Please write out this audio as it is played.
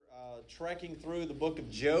trekking through the book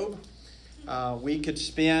of Job. We could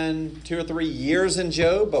spend 2 or 3 years in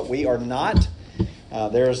Job, but we are not.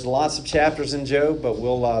 There's lots of chapters in Job, but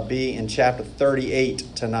we'll be in chapter 38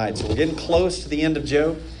 tonight. So we're getting close to the end of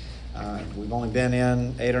Job. We've only been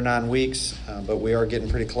in 8 or 9 weeks, but we are getting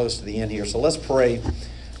pretty close to the end here. So let's pray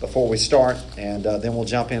before we start, and then we'll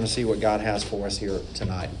jump in and see what God has for us here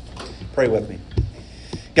tonight. Pray with me.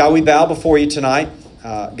 God, we bow before you tonight.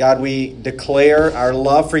 God, we declare our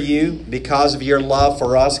love for you because of your love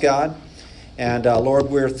for us, God. And Lord,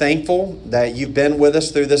 we're thankful that you've been with us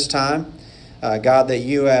through this time. God, that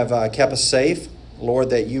you have kept us safe. Lord,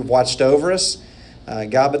 that you've watched over us.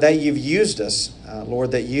 God, but that you've used us.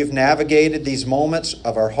 Lord, that you've navigated these moments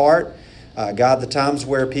of our heart. God, the times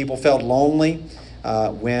where people felt lonely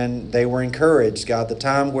when they were encouraged. God, the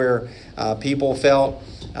time where people felt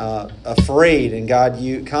afraid, and God,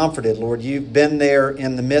 you comforted. Lord, you've been there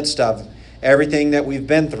in the midst of everything that we've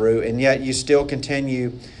been through, and yet you still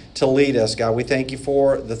continue to lead us. God, we thank you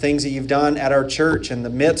for the things that you've done at our church in the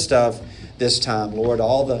midst of this time, Lord,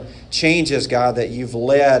 all the changes, God, that you've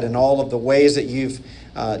led and all of the ways that you've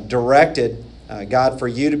directed, God, for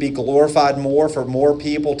you to be glorified more, for more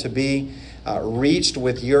people to be reached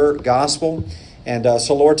with your gospel. And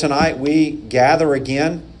so, Lord, tonight we gather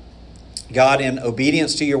again, God, in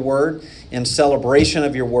obedience to your word, in celebration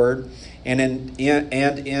of your word, and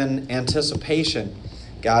in anticipation,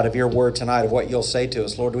 God, of your word tonight, of what you'll say to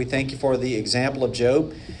us. Lord, we thank you for the example of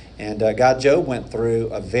Job. And God, Job went through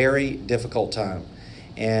a very difficult time.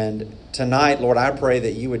 And tonight, Lord, I pray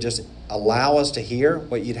that you would just allow us to hear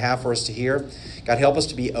what you'd have for us to hear. God, help us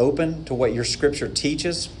to be open to what your scripture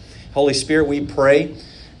teaches. Holy Spirit, we pray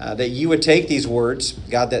that you would take these words,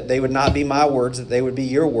 God, that they would not be my words, that they would be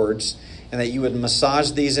your words, and that you would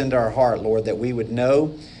massage these into our heart, Lord, that we would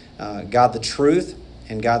know, God, the truth,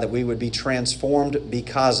 and God, that we would be transformed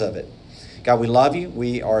because of it. God, we love you.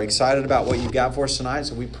 We are excited about what you've got for us tonight,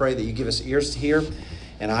 so we pray that you give us ears to hear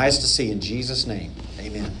and eyes to see. In Jesus' name,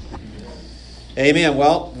 amen. Amen.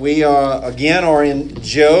 Well, we are in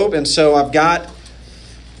Job, and so I've got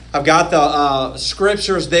the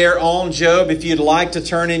scriptures there on Job. If you'd like to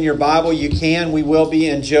turn in your Bible, you can. We will be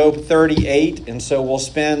in Job 38, and so we'll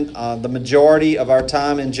spend the majority of our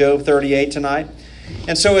time in Job 38 tonight.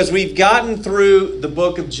 And so as we've gotten through the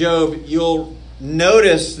book of Job, you'll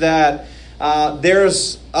notice that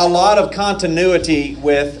there's a lot of continuity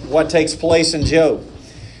with what takes place in Job.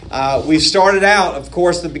 We've started out, of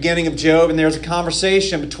course, the beginning of Job, and there's a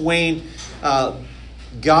conversation between God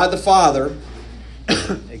the Father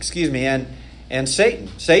and Satan.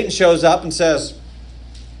 Satan shows up and says,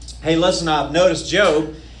 hey, listen, I've noticed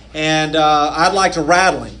Job, and I'd like to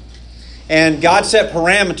rattle him. And God set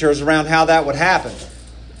parameters around how that would happen.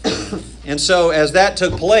 And so as that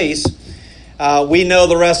took place, we know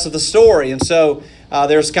the rest of the story. And so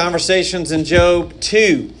there's conversations in Job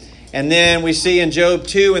 2. And then we see in Job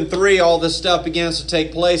 2 and 3, all this stuff begins to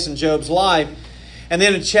take place in Job's life. And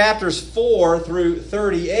then in chapters 4 through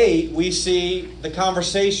 38, we see the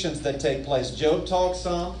conversations that take place. Job talks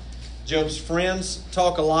some. Job's friends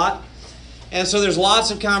talk a lot. And so there's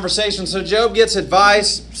lots of conversations. So Job gets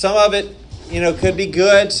advice. Some of it, could be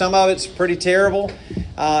good. Some of it's pretty terrible.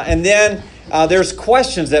 And then there's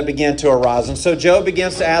questions that begin to arise. And so Job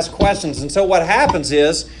begins to ask questions. And so what happens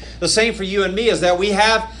is, the same for you and me, is that we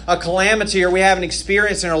have a calamity or we have an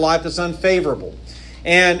experience in our life that's unfavorable.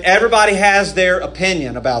 And everybody has their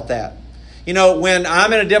opinion about that. When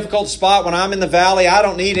I'm in a difficult spot, when I'm in the valley, I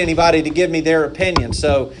don't need anybody to give me their opinion.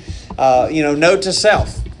 So, note to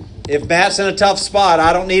self. If Matt's in a tough spot,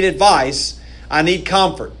 I don't need advice. I need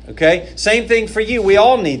comfort. Okay? Same thing for you. We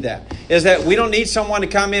all need that. Is that we don't need someone to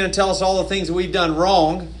come in and tell us all the things that we've done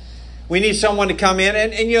wrong. We need someone to come in.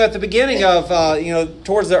 And at the beginning of,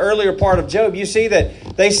 towards the earlier part of Job, you see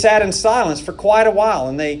that they sat in silence for quite a while.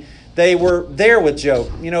 And they were there with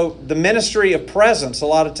Job. The ministry of presence a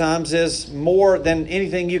lot of times is more than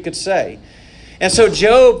anything you could say. And so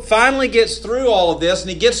Job finally gets through all of this and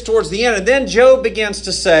he gets towards the end. And then Job begins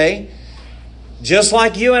to say, just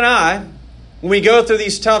like you and I, when we go through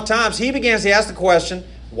these tough times, he begins to ask the question,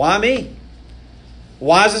 why me?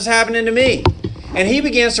 Why is this happening to me? And he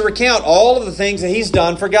begins to recount all of the things that he's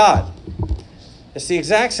done for God. It's the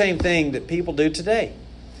exact same thing that people do today.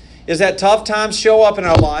 Is that tough times show up in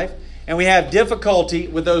our life and we have difficulty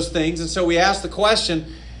with those things. And so we ask the question,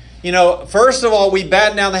 first of all, we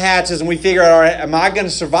batten down the hatches and we figure out, all right, am I going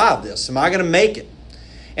to survive this? Am I going to make it?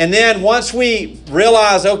 And then once we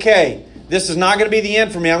realize, okay, this is not going to be the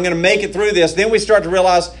end for me, I'm going to make it through this, then we start to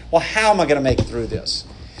realize, well, how am I going to make it through this?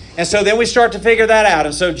 And so then we start to figure that out.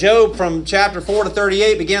 And so Job from chapter 4 to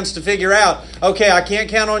 38 begins to figure out, okay, I can't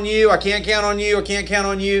count on you, I can't count on you, I can't count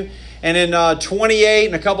on you. And in 28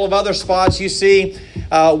 and a couple of other spots you see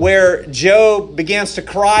where Job begins to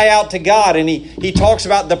cry out to God. And he talks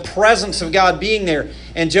about the presence of God being there.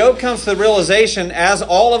 And Job comes to the realization, as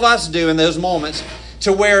all of us do in those moments,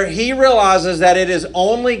 to where he realizes that it is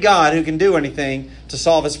only God who can do anything to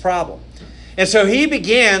solve his problem. And so he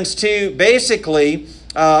begins to basically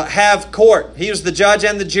have court. He was the judge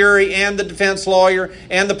and the jury and the defense lawyer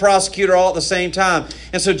and the prosecutor all at the same time.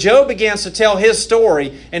 And so Job begins to tell his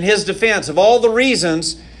story and his defense of all the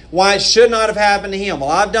reasons why it should not have happened to him. Well,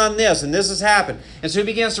 I've done this and this has happened. And so he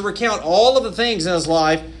begins to recount all of the things in his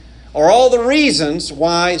life or all the reasons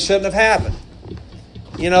why it shouldn't have happened.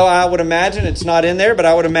 You know, I would imagine, it's not in there, but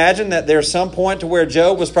I would imagine that there's some point to where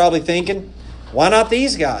Job was probably thinking, why not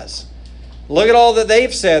these guys? Look at all that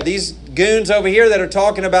they've said. These goons over here that are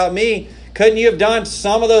talking about me, couldn't you have done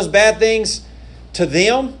some of those bad things to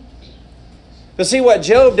them? But see, what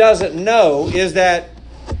Job doesn't know is that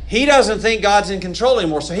he doesn't think God's in control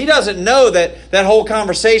anymore. So he doesn't know that that whole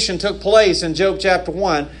conversation took place in Job chapter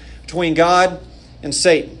 1 between God and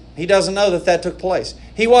Satan. He doesn't know that that took place.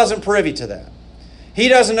 He wasn't privy to that. He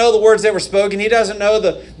doesn't know the words that were spoken. He doesn't know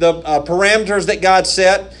the parameters that God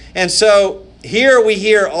set. And so here we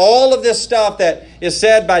hear all of this stuff that is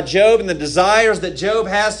said by Job and the desires that Job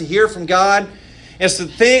has to hear from God. It's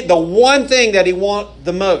the one thing that he wants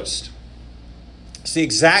the most. It's the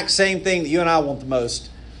exact same thing that you and I want the most,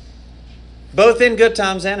 both in good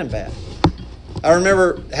times and in bad. I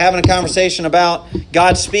remember having a conversation about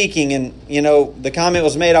God speaking, and the comment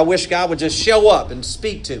was made, I wish God would just show up and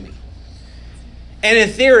speak to me. And in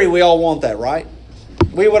theory, we all want that, right?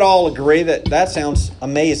 We would all agree that that sounds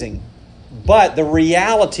amazing. But the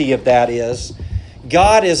reality of that is,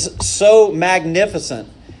 God is so magnificent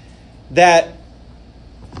that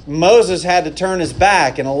Moses had to turn his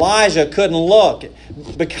back and Elijah couldn't look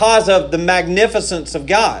because of the magnificence of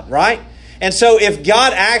God, right? And so if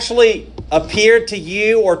God actually appeared to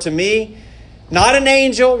you or to me, not an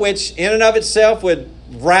angel, which in and of itself would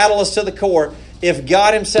rattle us to the core, if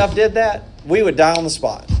God himself did that, we would die on the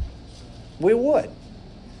spot. We would.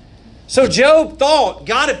 So Job thought,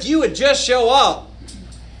 God, if you would just show up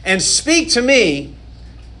and speak to me,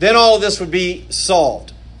 then all of this would be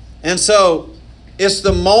solved. And so it's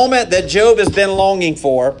the moment that Job has been longing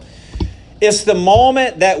for. It's the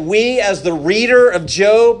moment that we, as the reader of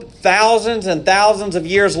Job, thousands and thousands of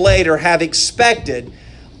years later, have expected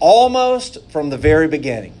almost from the very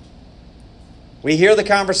beginning. We hear the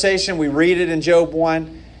conversation, we read it in Job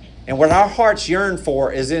 1, and what our hearts yearn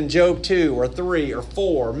for is in Job 2 or 3 or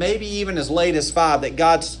 4, maybe even as late as 5, that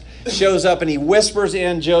God shows up and he whispers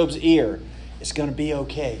in Job's ear, it's going to be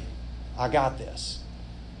okay. I got this.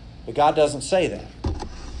 But God doesn't say that.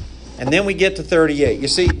 And then we get to 38. You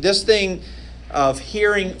see, this thing of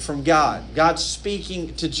hearing from God, God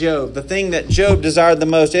speaking to Job, the thing that Job desired the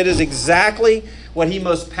most, it is exactly what he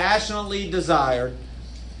most passionately desired,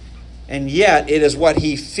 and yet it is what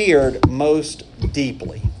he feared most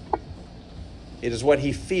deeply. It is what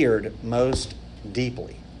he feared most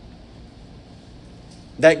deeply.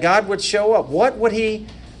 That God would show up. What would he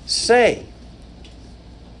say?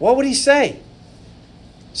 What would he say?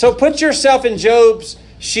 So put yourself in Job's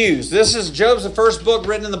shoes. This is Job's the first book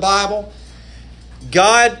written in the Bible.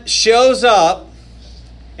 God shows up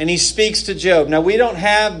and he speaks to Job. Now, we don't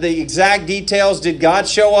have the exact details. Did God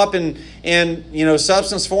show up in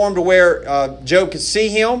substance form to where Job could see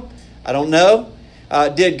him? I don't know.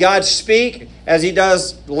 Did God speak as he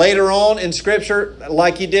does later on in Scripture,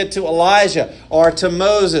 like he did to Elijah or to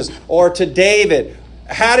Moses or to David?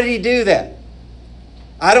 How did he do that?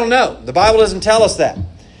 I don't know. The Bible doesn't tell us that.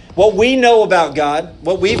 What we know about God,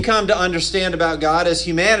 what we've come to understand about God as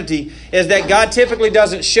humanity, is that God typically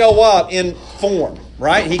doesn't show up in form,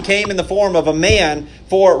 right? He came in the form of a man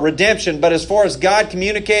for redemption. But as far as God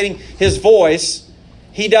communicating his voice,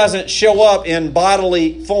 he doesn't show up in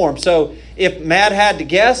bodily form. So if Matt had to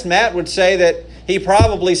guess, Matt would say that he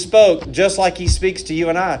probably spoke just like he speaks to you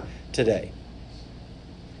and I today.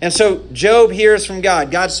 And so Job hears from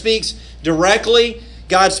God. God speaks directly.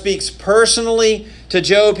 God speaks personally to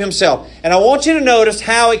Job himself. And I want you to notice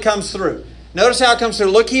how it comes through. Notice how it comes through.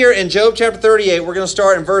 Look here in Job chapter 38. We're going to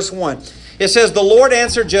start in verse 1. It says, "The Lord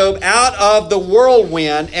answered Job out of the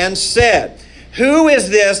whirlwind and said, Who is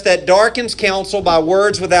this that darkens counsel by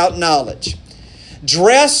words without knowledge?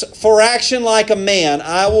 Dress for action like a man.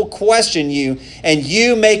 I will question you, and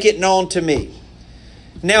you make it known to me."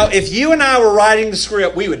 Now, if you and I were writing the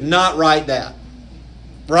script, we would not write that.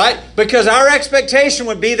 Right? Because our expectation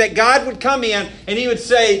would be that God would come in and He would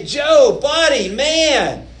say, Job, buddy,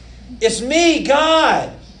 man, it's me,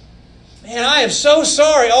 God. Man, I am so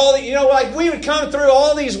sorry. Like we would come through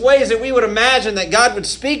all these ways that we would imagine that God would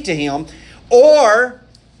speak to him, or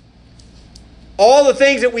all the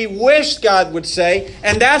things that we wish God would say.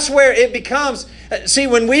 And that's where it becomes, see,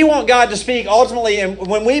 when we want God to speak ultimately, and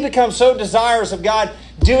when we become so desirous of God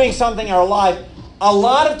doing something in our life, a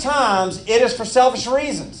lot of times it is for selfish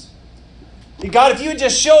reasons. God, if you would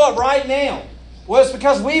just show up right now. Well, it's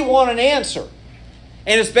because we want an answer.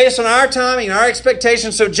 And it's based on our timing and our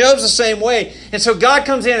expectations. So Job's the same way. And so God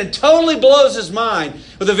comes in and totally blows his mind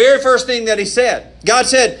with the very first thing that he said. God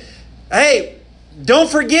said, hey, don't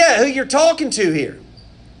forget who you're talking to here.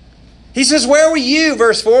 He says, where were you,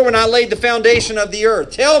 verse 4, when I laid the foundation of the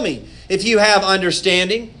earth? Tell me if you have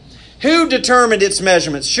understanding. Who determined its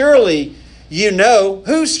measurements? Surely you know.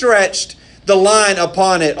 Who stretched the line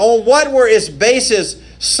upon it? On what were its bases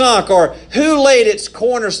sunk? Or who laid its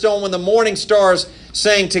cornerstone when the morning stars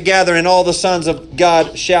sang together and all the sons of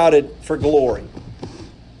God shouted for glory?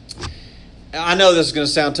 I know this is going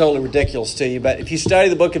to sound totally ridiculous to you, but if you study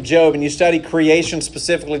the book of Job and you study creation,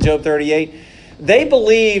 specifically Job 38, they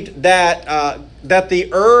believed that the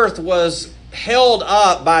earth was held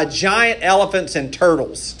up by giant elephants and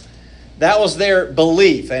turtles. That was their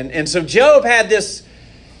belief. And so Job had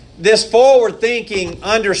this forward-thinking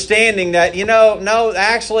understanding that, no,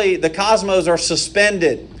 actually the cosmos are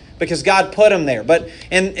suspended because God put them there. But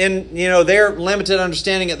in their limited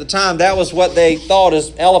understanding at the time, that was what they thought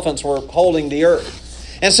as elephants were holding the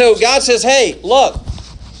earth. And so God says, hey, look,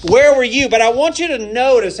 where were you? But I want you to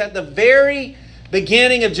notice at the very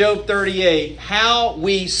beginning of Job 38 how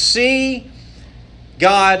we see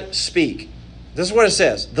God speak. This is what it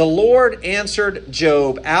says. The Lord answered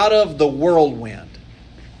Job out of the whirlwind.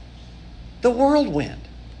 The whirlwind.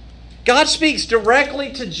 God speaks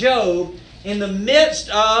directly to Job in the midst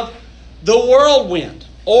of the whirlwind.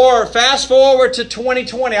 Or fast forward to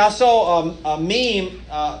 2020. I saw a meme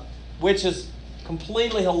which is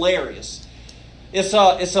completely hilarious. It's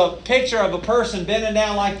a picture of a person bending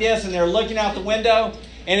down like this and they're looking out the window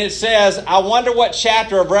and it says, I wonder what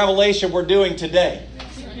chapter of Revelation we're doing today.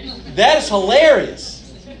 That is hilarious.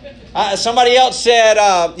 Somebody else said,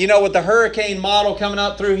 with the hurricane model coming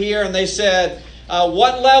up through here, and they said,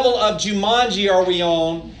 what level of Jumanji are we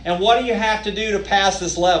on, and what do you have to do to pass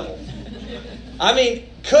this level?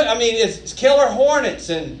 It's killer hornets,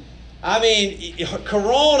 and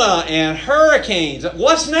corona and hurricanes.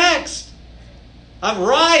 What's next?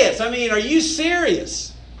 Riots. Are you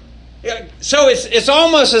serious? So it's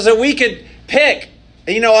almost as if we could pick,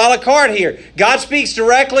 a la carte here. God speaks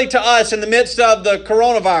directly to us in the midst of the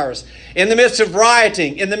coronavirus, in the midst of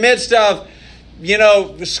rioting, in the midst of,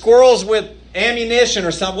 squirrels with ammunition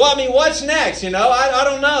or something. Well, what's next? I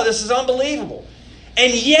don't know. This is unbelievable.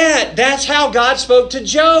 And yet, that's how God spoke to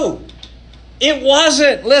Job. It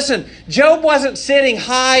wasn't, listen, Job wasn't sitting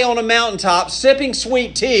high on a mountaintop, sipping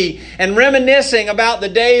sweet tea and reminiscing about the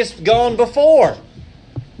days gone before.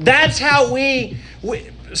 That's how we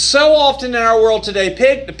so often in our world today,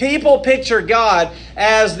 people picture God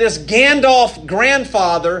as this Gandalf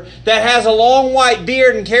grandfather that has a long white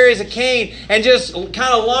beard and carries a cane and just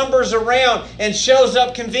kind of lumbers around and shows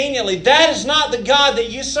up conveniently. That is not the God that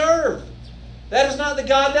you serve. That is not the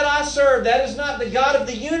God that I serve. That is not the God of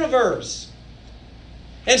the universe.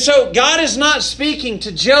 And so God is not speaking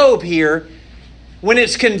to Job here when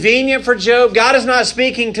it's convenient for Job. God is not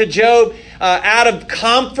speaking to Job out of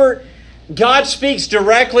comfort. God speaks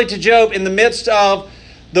directly to Job in the midst of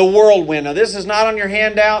the whirlwind. Now, this is not on your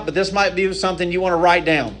handout, but this might be something you want to write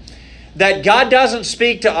down. That God doesn't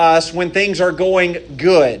speak to us when things are going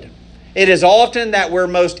good. It is often that we're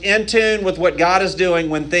most in tune with what God is doing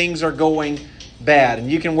when things are going bad. And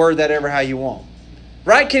you can word that ever how you want.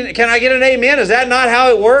 Right? Can I get an amen? Is that not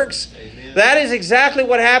how it works? Amen. That is exactly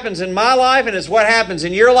what happens in my life, and it's what happens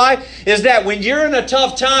in your life, is that when you're in a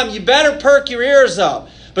tough time, you better perk your ears up.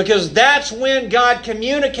 Because that's when God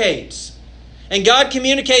communicates. And God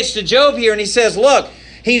communicates to Job here and he says, look,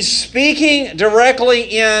 he's speaking directly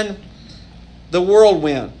in the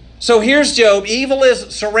whirlwind. So here's Job. Evil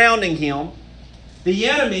is surrounding him. The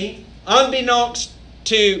enemy, unbeknownst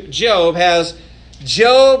to Job, has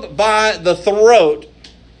Job by the throat.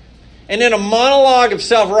 And in a monologue of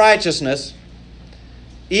self-righteousness,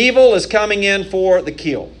 evil is coming in for the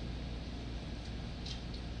kill.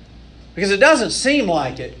 Because it doesn't seem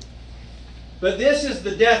like it. But this is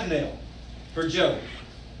the death knell for Job.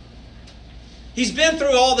 He's been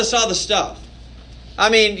through all this other stuff.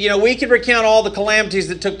 We could recount all the calamities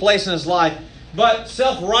that took place in his life. But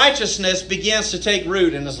self-righteousness begins to take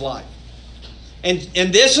root in his life. And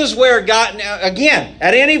this is where God, again,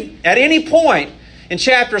 at any point in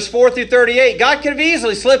chapters 4 through 38, God could have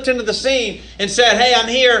easily slipped into the scene and said, hey, I'm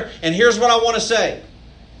here, and here's what I want to say.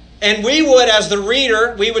 And we would, as the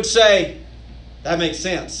reader, we would say, that makes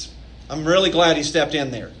sense. I'm really glad he stepped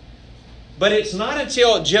in there. But it's not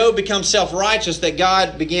until Job becomes self-righteous that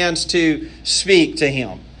God begins to speak to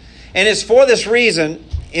him. And it's for this reason,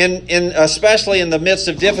 especially in the midst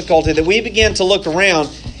of difficulty, that we begin to look around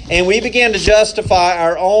and we begin to justify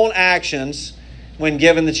our own actions when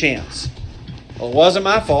given the chance. Well, it wasn't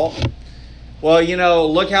my fault. Well,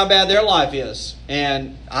 look how bad their life is.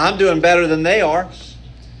 And I'm doing better than they are.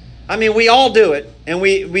 I mean, we all do it. And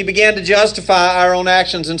we began to justify our own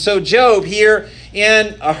actions. And so Job here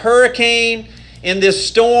in a hurricane, in this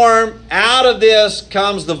storm, out of this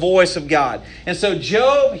comes the voice of God. And so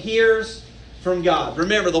Job hears from God.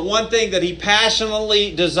 Remember, the one thing that he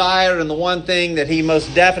passionately desired and the one thing that he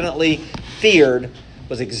most definitely feared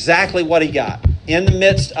was exactly what he got. In the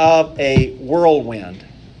midst of a whirlwind,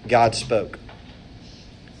 God spoke.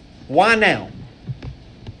 Why now?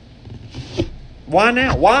 Why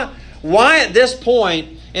now? Why at this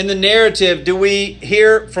point in the narrative do we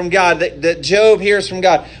hear from God, that Job hears from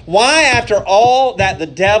God? Why, after all that the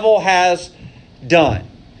devil has done?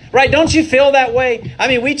 Right? Don't you feel that way? I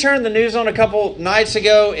mean, we turned the news on a couple nights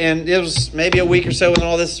ago, and it was maybe a week or so when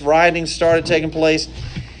all this rioting started taking place.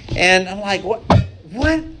 And I'm like, what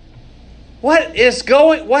happened?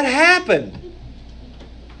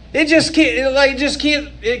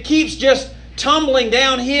 It keeps just tumbling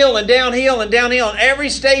downhill and downhill and downhill in every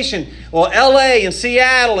station. Well, LA and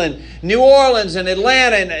Seattle and New Orleans and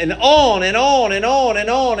Atlanta and on and on and on and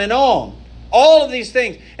on and on. All of these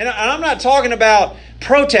things. And I'm not talking about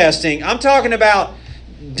protesting. I'm talking about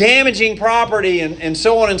damaging property and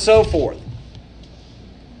so on and so forth.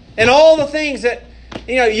 And all the things that,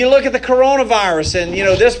 you look at the coronavirus and,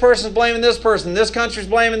 this person's blaming this person, this country's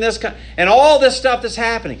blaming this country, and all this stuff that's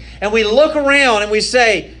happening. And we look around and we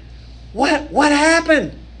say, what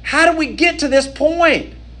happened? How did we get to this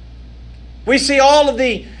point? We see all of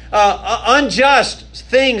the unjust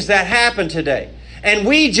things that happen today. And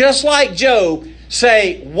we, just like Job,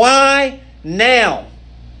 say, why now?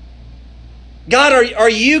 God, are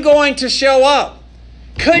you going to show up?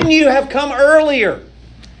 Couldn't you have come earlier?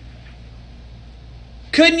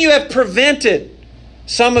 Couldn't you have prevented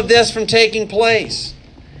some of this from taking place?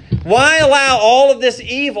 Why allow all of this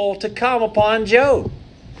evil to come upon Job?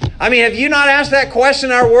 I mean, have you not asked that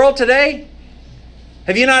question in our world today?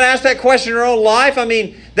 Have you not asked that question in your own life? I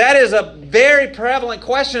mean, that is a very prevalent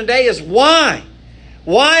question today, is why?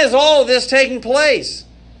 Why is all of this taking place?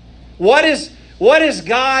 What is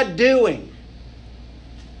God doing?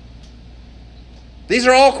 These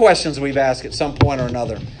are all questions we've asked at some point or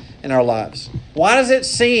another in our lives. Why does it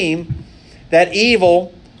seem that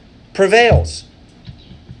evil prevails?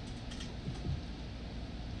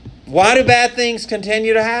 Why do bad things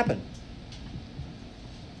continue to happen?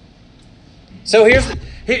 So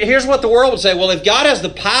here's what the world would say. Well, if God has the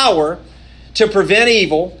power to prevent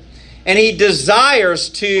evil, and He desires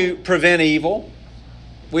to prevent evil,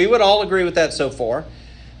 we would all agree with that so far,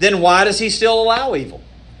 then why does He still allow evil?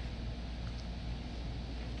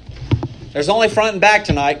 There's only front and back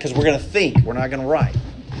tonight because we're going to think. We're not going to write.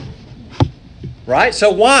 Right? So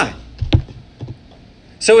why?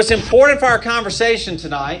 So it's important for our conversation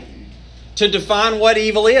tonight to define what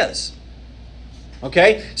evil is.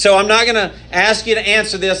 Okay? So I'm not going to ask you to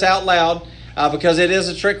answer this out loud because it is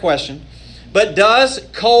a trick question. But does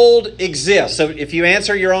cold exist? So if you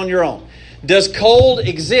answer, you're on your own. Does cold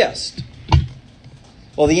exist?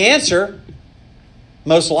 Well, the answer,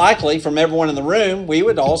 most likely from everyone in the room, we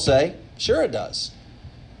would all say, sure it does.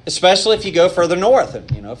 Especially if you go further north,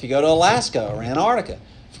 if you go to Alaska or Antarctica.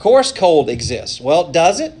 Of course cold exists. Well,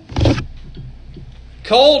 does it?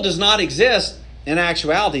 Cold does not exist in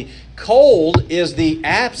actuality. Cold is the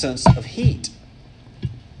absence of heat.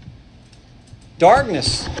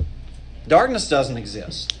 Darkness doesn't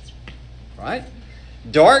exist. Right?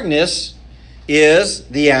 Darkness is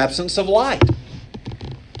the absence of light.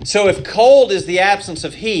 So if cold is the absence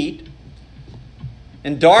of heat,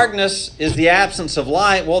 and darkness is the absence of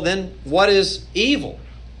light, well then what is evil?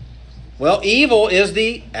 Well, evil is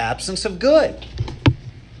the absence of good.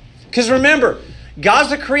 Because remember, God's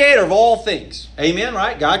the creator of all things. Amen,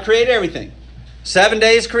 right? God created everything. 7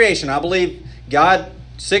 days creation. I believe God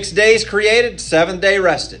 6 days created, 7th day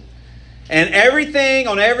rested. And everything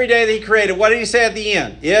on every day that He created, what did He say at the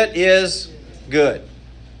end? It is good.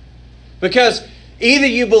 Because Either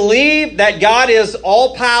you believe that God is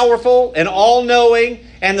all-powerful and all-knowing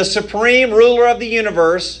and the supreme ruler of the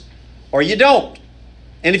universe, or you don't.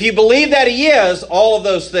 And if you believe that He is all of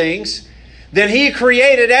those things, then He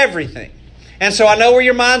created everything. And so I know where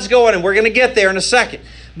your mind's going, and we're going to get there in a second.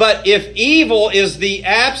 But if evil is the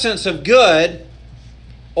absence of good,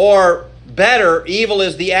 or better, evil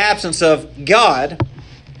is the absence of God,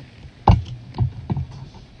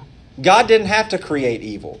 God didn't have to create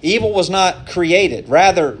evil. Evil was not created.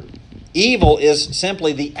 Rather, evil is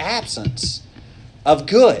simply the absence of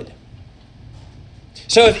good.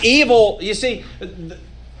 So if evil, you see,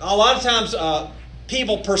 a lot of times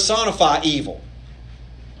people personify evil.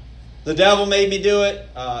 The devil made me do it.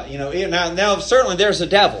 Now certainly there's a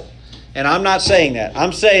devil. And I'm not saying that.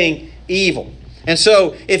 I'm saying evil. And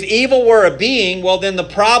so if evil were a being, well, then the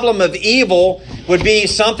problem of evil would be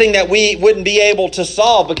something that we wouldn't be able to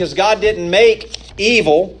solve, because God didn't make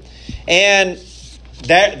evil, and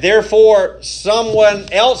that therefore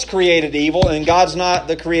someone else created evil, and God's not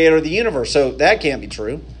the creator of the universe. So that can't be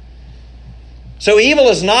true. So evil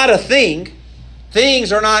is not a thing.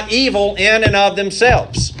 Things are not evil in and of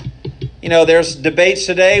themselves. You know, there's debates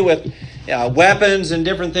today with weapons and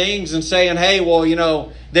different things, and saying, hey,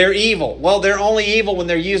 well, they're evil. Well, they're only evil when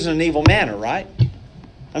they're used in an evil manner, right?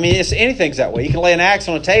 I mean, anything's that way. You can lay an axe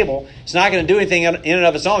on a table. It's not going to do anything in and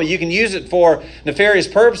of its own. You can use it for nefarious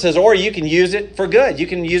purposes, or you can use it for good. You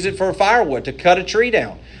can use it for firewood, to cut a tree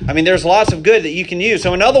down. I mean, there's lots of good that you can use.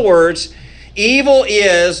 So in other words, evil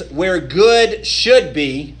is where good should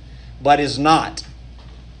be, but is not.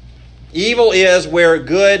 Evil is where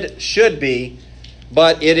good should be,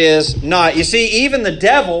 but it is not. You see, even the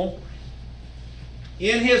devil,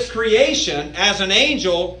 in his creation as an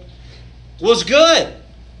angel, was good.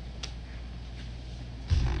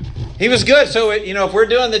 He was good. So, if we're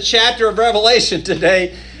doing the chapter of Revelation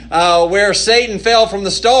today, where Satan fell from the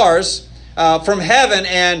stars, from heaven,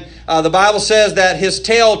 and the Bible says that his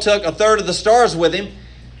tail took a third of the stars with him,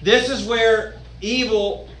 this is where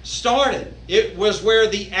evil started. It was where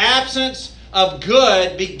the absence of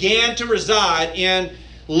good began to reside in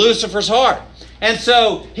Lucifer's heart. And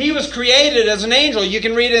so he was created as an angel. You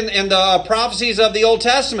can read in the prophecies of the Old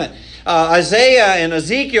Testament. Isaiah and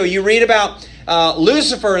Ezekiel, you read about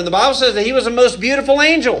Lucifer, and the Bible says that he was the most beautiful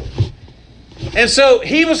angel. And so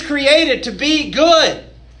he was created to be good.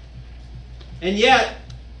 And yet,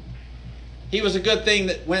 he was a good thing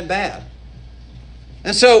that went bad.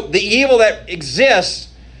 And so the evil that exists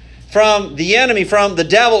from the enemy, from the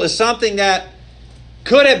devil, is something that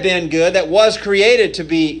could have been good, that was created to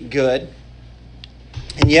be good.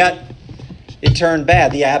 And yet, it turned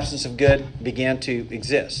bad. The absence of good began to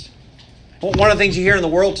exist. One of the things you hear in the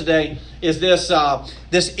world today is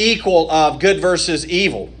this equal of good versus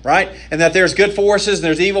evil, right? And that there's good forces and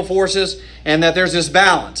there's evil forces, and that there's this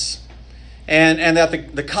balance. And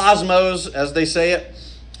that the cosmos, as they say it,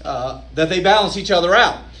 that they balance each other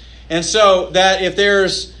out. And so that if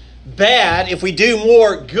there's bad, if we do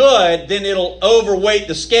more good, then it'll overweight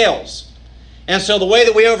the scales. And so the way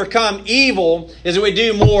that we overcome evil is that we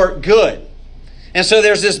do more good. And so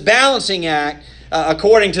there's this balancing act.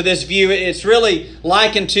 According to this view, it's really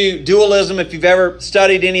likened to dualism, if you've ever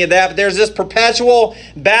studied any of that. But there's this perpetual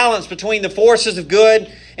balance between the forces of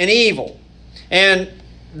good and evil. And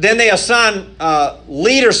then they assign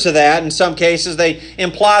leaders to that. In some cases, they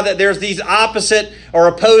imply that there's these opposite or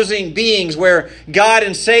opposing beings where God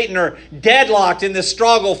and Satan are deadlocked in this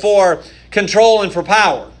struggle for control and for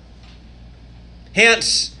power.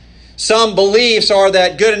 Hence, some beliefs are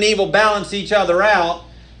that good and evil balance each other out.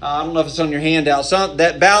 I don't know if it's on your handout.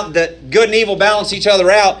 That good and evil balance each other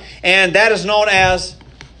out, and that is known as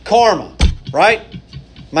karma, right?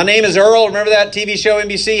 My Name is Earl. Remember that TV show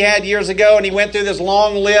NBC had years ago? And he went through this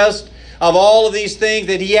long list of all of these things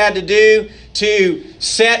that he had to do to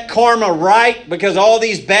set karma right, because all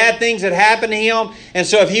these bad things had happened to him. And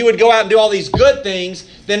so if he would go out and do all these good things,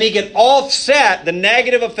 then he could offset the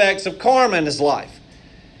negative effects of karma in his life.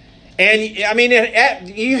 And I mean,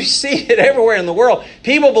 you see it everywhere in the world.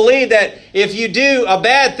 People believe that if you do a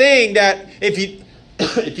bad thing, that if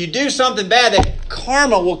you do something bad, that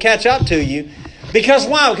karma will catch up to you. Because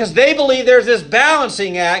why? Because they believe there's this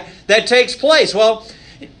balancing act that takes place. Well,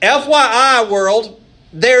 FYI world,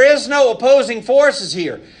 there is no opposing forces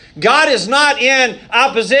here. God is not in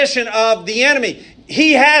opposition of the enemy.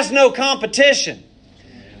 He has no competition.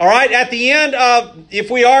 All right, at the end of, if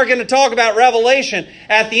we are going to talk about Revelation,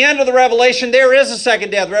 at the end of the Revelation, there is a second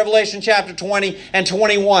death. Revelation chapter 20 and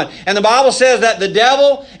 21. And the Bible says that the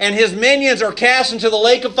devil and his minions are cast into the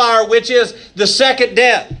lake of fire, which is the second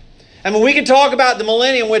death. I mean, we can talk about the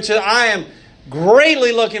millennium, which I am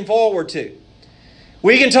greatly looking forward to.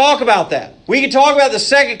 We can talk about that. We can talk about the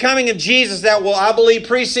second coming of Jesus that will, I believe,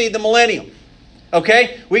 precede the millennium.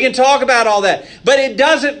 Okay? We can talk about all that. But it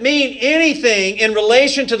doesn't mean anything in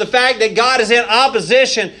relation to the fact that God is in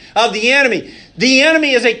opposition of the enemy. The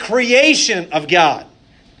enemy is a creation of God.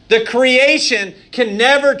 The creation can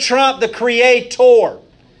never trump the Creator.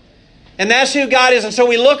 And that's who God is. And so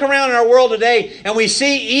we look around in our world today and we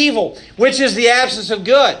see evil, which is the absence of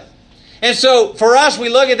good. And so for us, we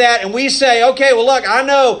look at that and we say, okay, well, look, I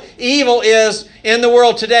know evil is in the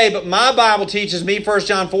world today, but my Bible teaches me, 1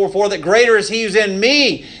 John 4:4, that greater is He who's in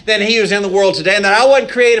me than he who's in the world today, and that I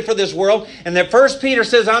wasn't created for this world, and that 1 Peter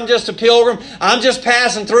says, I'm just a pilgrim, I'm just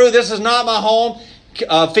passing through, this is not my home.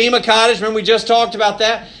 FEMA cottage, remember we just talked about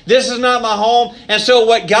that? This is not my home. And so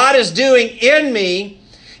what God is doing in me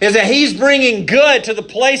is that He's bringing good to the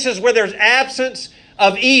places where there's absence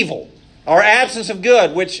of evil. Or absence of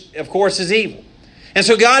good, which of course is evil. And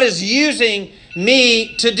so God is using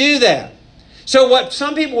me to do that. So what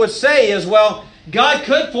some people would say is, well, God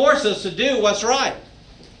could force us to do what's right.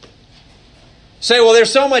 Say, well,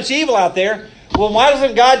 there's so much evil out there. Well, why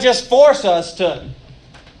doesn't God just force us to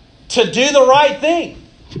do the right thing?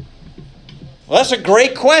 Well, that's a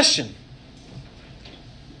great question.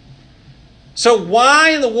 So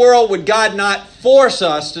why in the world would God not force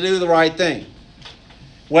us to do the right thing?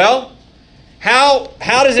 Well, how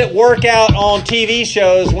does it work out on TV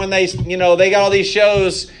shows when they got all these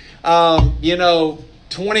shows,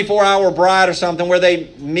 24-hour Bride or something, where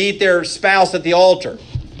they meet their spouse at the altar?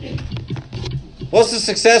 What's the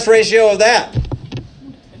success ratio of that?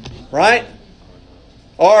 Right?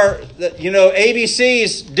 Or,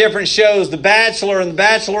 ABC's different shows, The Bachelor and The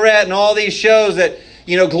Bachelorette and all these shows that,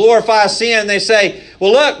 glorify sin. And they say,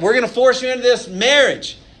 well, look, we're going to force you into this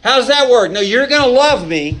marriage. How does that work? No, you're going to love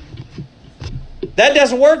me. That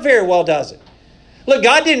doesn't work very well, does it? Look,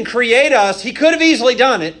 God didn't create us. He could have easily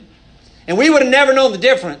done it, and we would have never known the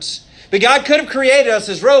difference. But God could have created us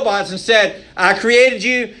as robots and said, I created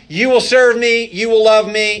you, you will serve me, you will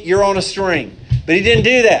love me, you're on a string. But He didn't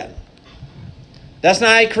do that. That's not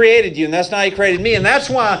how He created you, and that's not how He created me. And that's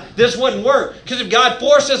why this wouldn't work. Because if God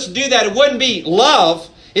forced us to do that, it wouldn't be love,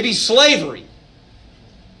 it'd be slavery.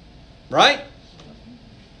 Right?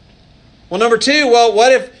 Well, number two,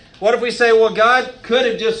 what if we say, well, God could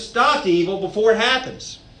have just stopped evil before it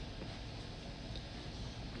happens?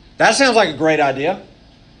 That sounds like a great idea.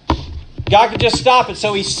 God could just stop it.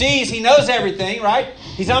 So He sees, He knows everything, right?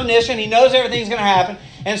 He's omniscient. He knows everything's going to happen.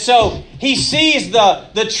 And so He sees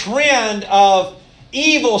the trend of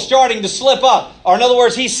evil starting to slip up. Or in other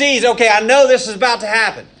words, He sees, okay, I know this is about to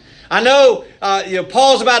happen. I know,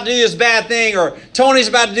 Paul's about to do this bad thing, or Tony's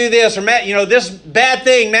about to do this, or Matt, this bad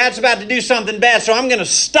thing, Matt's about to do something bad, so I'm going to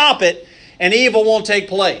stop it, and evil won't take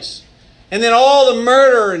place. And then all the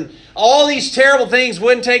murder and all these terrible things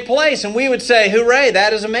wouldn't take place, and we would say, hooray,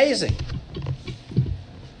 that is amazing.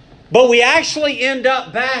 But we actually end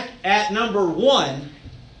up back at number one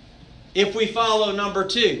if we follow number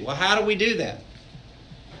two. Well, how do we do that?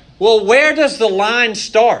 Well, where does the line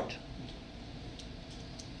start?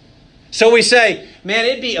 So we say, man,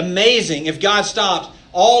 it'd be amazing if God stopped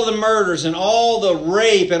all the murders and all the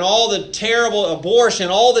rape and all the terrible abortion,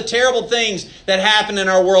 all the terrible things that happen in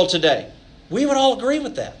our world today. We would all agree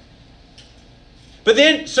with that. But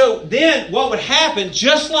then what would happen,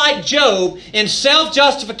 just like Job, in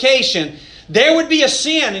self-justification, there would be a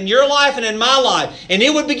sin in your life and in my life, and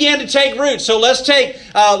it would begin to take root. So let's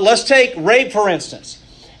take rape, for instance,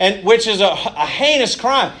 and which is a heinous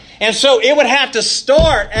crime. And so it would have to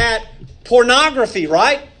start at pornography,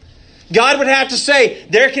 right? God would have to say,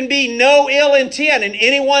 there can be no ill intent in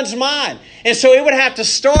anyone's mind. And so it would have to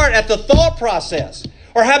start at the thought process.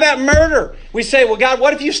 Or how about murder? We say, well, God,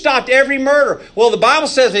 what if you stopped every murder? Well, the Bible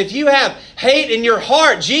says if you have hate in your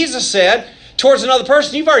heart, Jesus said, towards another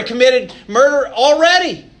person, you've already committed murder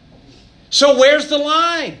already. So where's the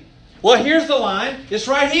line? Well, here's the line. It's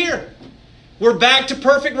right here. We're back to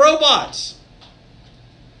perfect robots.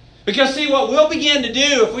 Because see, what we'll begin to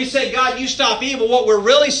do if we say, God, you stop evil, what we're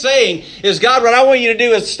really saying is, God, what I want you to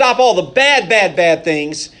do is stop all the bad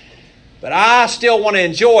things, but I still want to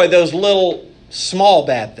enjoy those little small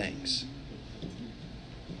bad things.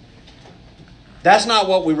 That's not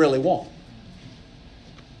what we really want.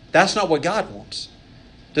 That's not what God wants.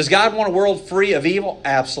 Does God want a world free of evil?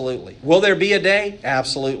 Absolutely. Will there be a day?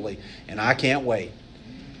 Absolutely. And I can't wait.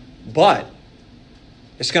 But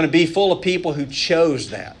it's going to be full of people who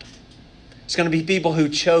chose that. It's going to be people who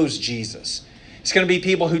chose Jesus. It's going to be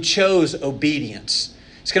people who chose obedience.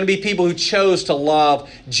 It's going to be people who chose to love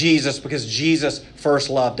Jesus because Jesus first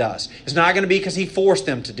loved us. It's not going to be because He forced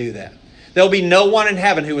them to do that. There'll be no one in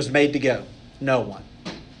heaven who was made to go. No one.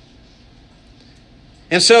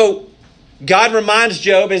 And so God reminds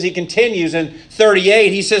Job as he continues in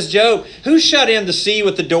 38. He says, Job, who shut in the sea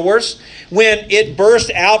with the doors when it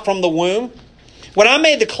burst out from the womb? When I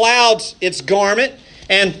made the clouds its garment,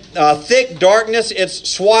 and thick darkness its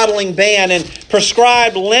swaddling band, and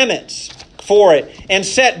prescribed limits for it, and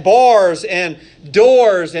set bars and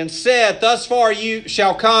doors, and said, thus far you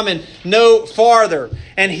shall come and no farther,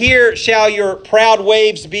 and here shall your proud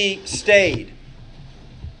waves be stayed.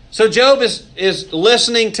 So Job is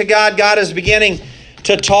listening to God. God is beginning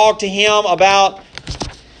to talk to him about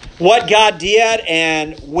what God did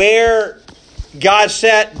and where God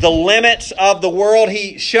set the limits of the world.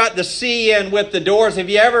 He shut the sea in with the doors. Have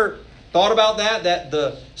you ever thought about that? That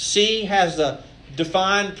the sea has a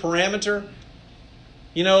defined parameter?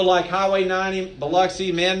 You know, like Highway 90,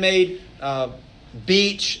 Biloxi, man-made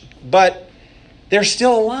beach. But there's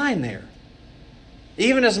still a line there.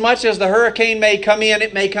 Even as much as the hurricane may come in,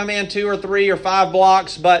 it may come in 2 or 3 or 5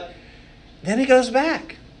 blocks, but then it goes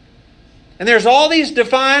back. And there's all these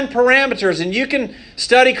defined parameters, and you can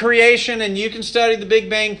study creation, and you can study the Big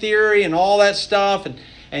Bang Theory and all that stuff,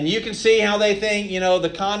 and you can see how they think, the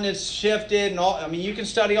continents shifted, and all. I mean, you can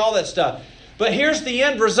study all that stuff. But here's the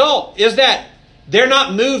end result, is that they're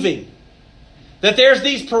not moving. That there's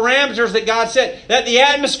these parameters that God set, that the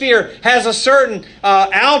atmosphere has a certain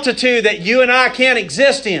altitude that you and I can't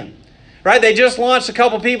exist in. Right? They just launched a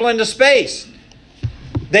couple people into space.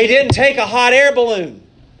 They didn't take a hot air balloon.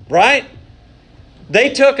 Right? They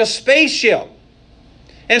took a spaceship.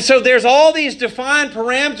 And so there's all these defined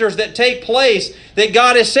parameters that take place that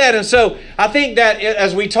God has set. And so I think that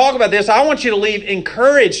as we talk about this, I want you to leave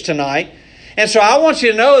encouraged tonight. And so I want you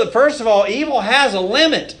to know that, first of all, evil has a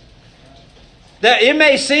limit. That it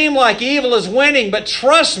may seem like evil is winning, but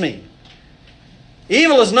trust me,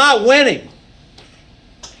 evil is not winning.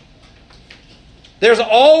 There's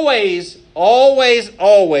always,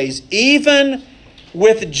 even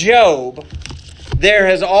with Job, there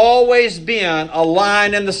has always been a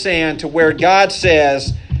line in the sand to where God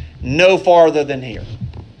says, no farther than here.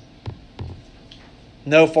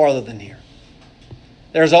 No farther than here.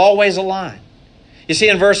 There's always a line. You see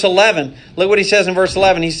in verse 11, look what he says in verse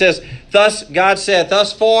 11. He says, thus God said,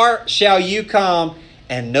 thus far shall you come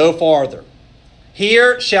and no farther.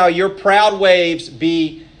 Here shall your proud waves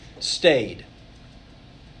be stayed.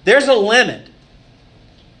 There's a limit.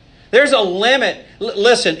 There's a limit.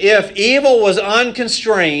 Listen, if evil was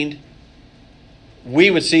unconstrained, we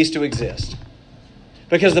would cease to exist.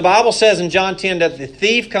 Because the Bible says in John 10 that the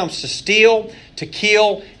thief comes to steal, to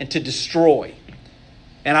kill, and to destroy.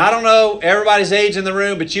 And I don't know everybody's age in the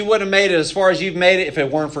room, but you wouldn't have made it as far as you've made it if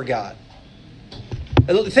it weren't for God.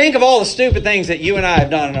 Think of all the stupid things that you and I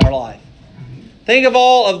have done in our life. Think of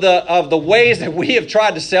all of the ways that we have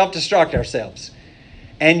tried to self-destruct ourselves.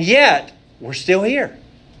 And yet, we're still here.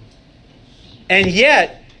 And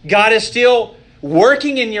yet, God is still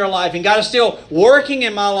working in your life, and God is still working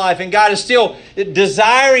in my life, and God is still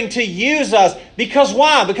desiring to use us. Because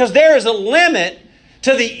why? Because there is a limit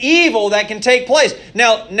to the evil that can take place.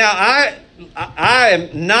 Now I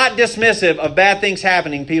am not dismissive of bad things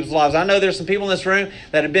happening in people's lives. I know there's some people in this room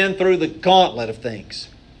that have been through the gauntlet of things.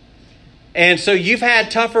 And so you've had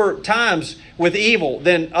tougher times with evil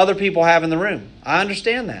than other people have in the room. I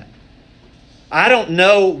understand that. I don't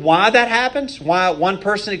know why that happens, why one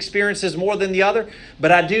person experiences more than the other,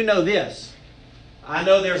 but I do know this. I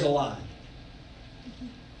know there's a line.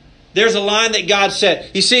 There's a line that God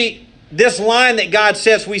set. You see, this line that God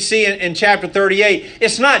sets, we see in chapter 38,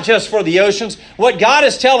 it's not just for the oceans. What God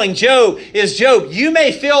is telling Job is, Job, you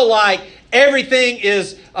may feel like everything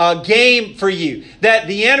is game for you, that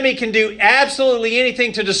the enemy can do absolutely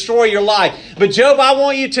anything to destroy your life. But Job, I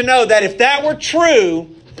want you to know that if that were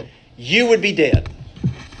true, you would be dead.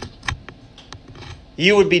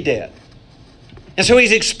 You would be dead. And so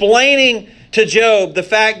he's explaining to Job the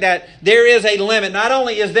fact that there is a limit. Not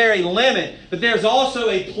only is there a limit, but there's also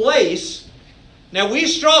a place. Now we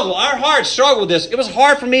struggle. Our hearts struggle with this. It was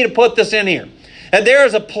hard for me to put this in here. That there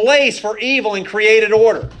is a place for evil in created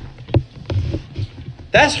order.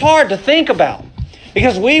 That's hard to think about.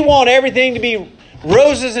 Because we want everything to be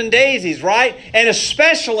roses and daisies, right? And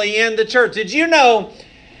especially in the church. Did you know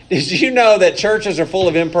that churches are full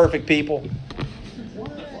of imperfect people?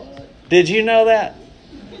 Did you know that?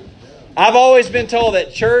 I've always been told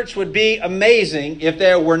that church would be amazing if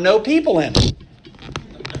there were no people in it.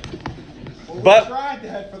 But tried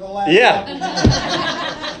that for the last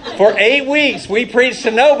for 8 weeks we preached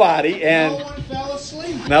to nobody, and no one fell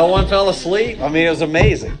asleep. No one fell asleep. I mean, it was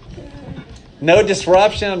amazing. No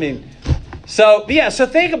disruption. I mean, so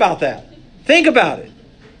think about that. Think about it.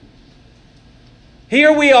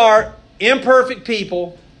 Here we are imperfect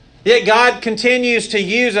people, yet God continues to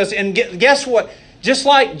use us. And guess what? Just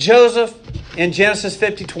like Joseph in Genesis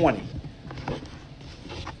 50:20.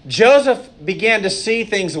 Joseph began to see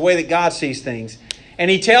things the way that God sees things. And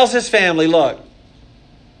he tells his family, look,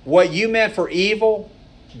 what you meant for evil,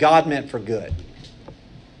 God meant for good.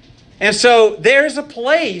 And so there's a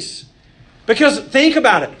place, because think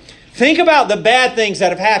about it. Think about the bad things that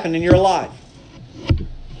have happened in your life.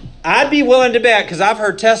 I'd be willing to bet, because I've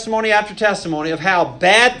heard testimony after testimony of how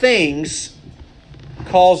bad things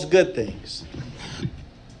cause good things.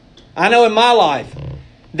 I know in my life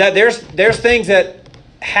that there's things that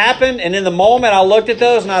happened, and in the moment I looked at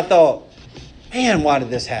those and I thought, man, why did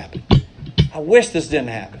this happen? I wish this didn't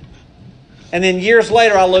happen. And then years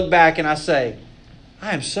later I look back and I say,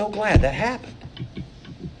 I am so glad that happened.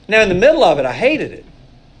 Now in the middle of it, I hated it.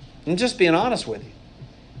 I'm just being honest with you.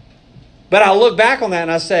 But I look back on that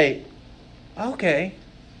and I say, okay.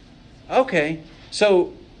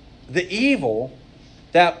 So the evil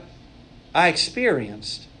that I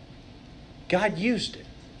experienced, God used it.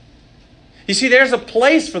 You see, there's a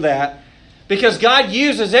place for that because God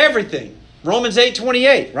uses everything. Romans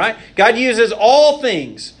 8:28, right? God uses all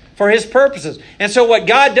things for His purposes. And so what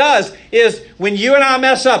God does is when you and I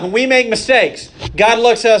mess up and we make mistakes, God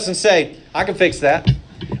looks at us and say, I can fix that.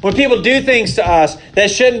 When people do things to us that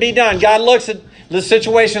shouldn't be done, God looks at the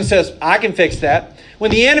situation and says, I can fix that. When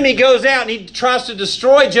the enemy goes out and he tries to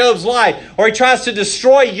destroy Job's life or he tries to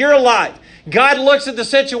destroy your life, God looks at the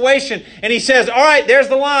situation and He says, all right, there's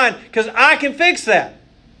the line because I can fix that.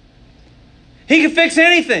 He can fix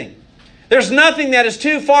anything. There's nothing that is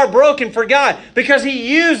too far broken for God because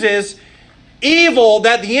He uses evil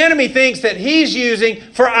that the enemy thinks that he's using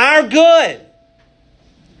for our good.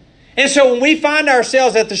 And so when we find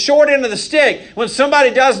ourselves at the short end of the stick, when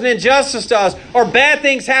somebody does an injustice to us or bad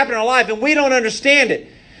things happen in our life and we don't understand it,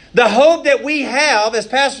 the hope that we have, as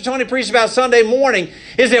Pastor Tony preached about Sunday morning,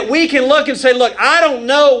 is that we can look and say, look, I don't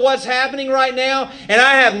know what's happening right now, and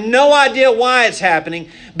I have no idea why it's happening,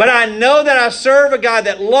 but I know that I serve a God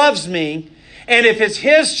that loves me, and if it's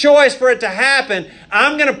His choice for it to happen,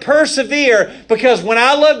 I'm going to persevere because when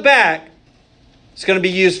I look back, it's going to be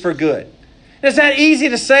used for good. Is that easy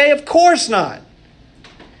to say? Of course not.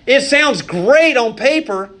 It sounds great on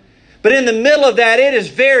paper, but in the middle of that, it is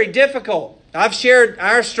very difficult. I've shared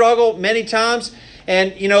our struggle many times.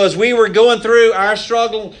 And, as we were going through our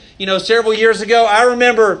struggle, several years ago, I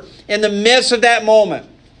remember in the midst of that moment,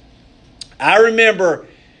 I remember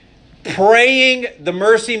praying the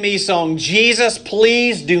Mercy Me song, Jesus,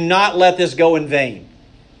 please do not let this go in vain.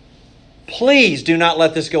 Please do not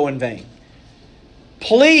let this go in vain.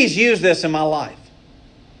 Please use this in my life.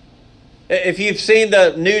 If you've seen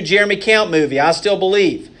the new Jeremy Camp movie, I Still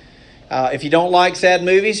Believe. If you don't like sad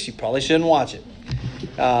movies, you probably shouldn't watch it.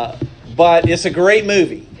 But it's a great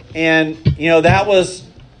movie. And, that was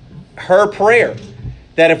her prayer.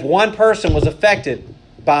 That if one person was affected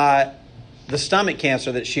by the stomach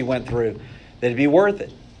cancer that she went through, that it'd be worth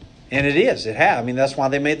it. And it is. It has. That's why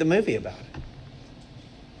they made the movie about it.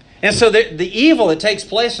 And so the evil that takes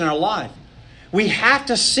place in our life, we have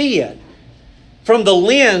to see it from the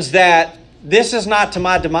lens that this is not to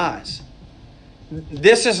my demise.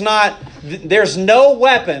 This is not, there's no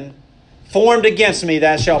weapon formed against me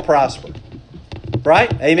that shall prosper.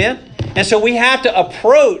 Right? Amen? And so we have to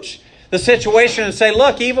approach the situation and say,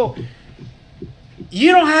 look, evil,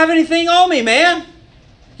 you don't have anything on me, man.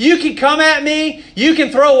 You can come at me. You can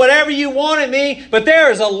throw whatever you want at me. But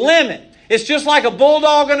there is a limit. It's just like a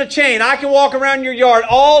bulldog on a chain. I can walk around your yard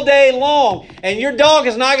all day long, and your dog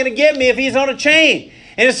is not going to get me if he's on a chain.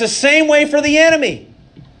 And it's the same way for the enemy.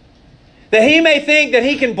 That he may think that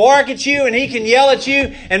he can bark at you and he can yell at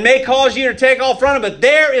you and may cause you to take off running, but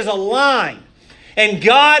there is a line. And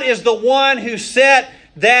God is the one who set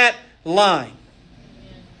that line.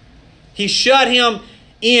 He shut him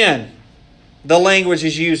in. The language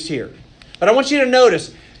is used here. But I want you to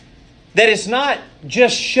notice that it's not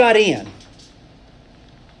just shut in.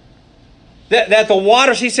 That the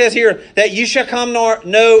waters, he says here, that you shall come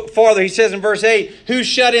no farther. He says in verse 8, who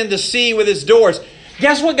shut in the sea with its doors.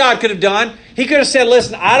 Guess what God could have done? He could have said,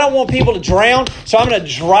 listen, I don't want people to drown, so I'm going to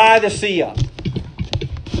dry the sea up.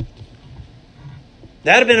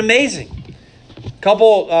 That would have been amazing.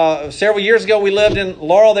 Several years ago, we lived in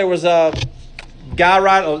Laurel. There was a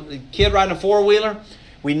kid riding a four-wheeler.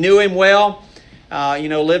 We knew him well.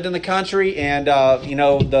 Lived in the country, and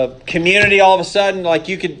the community all of a sudden, like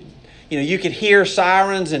you could hear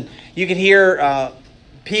sirens, and you could hear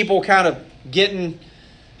people kind of getting,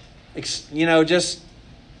 just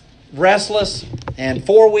restless, and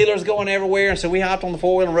four-wheelers going everywhere. And so we hopped on the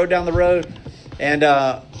four-wheeler and rode down the road, and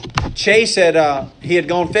Chase he had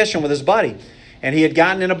gone fishing with his buddy, and he had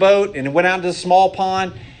gotten in a boat and went out into a small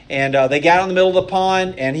pond, and they got out in the middle of the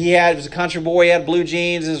pond, and he was a country boy. He had blue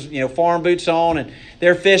jeans, his farm boots on, and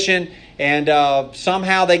they're fishing, and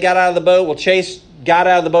somehow they got out of the boat. Well, Chase got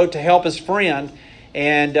out of the boat to help his friend,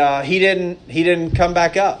 and he didn't come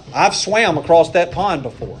back up. I've swam across that pond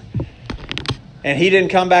before, and he didn't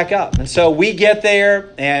come back up. And so we get there,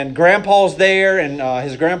 and Grandpa's there, and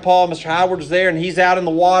his grandpa, Mr. Howard's there, and he's out in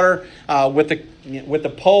the water with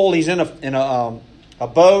the pole. He's in a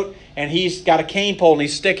boat, and he's got a cane pole, and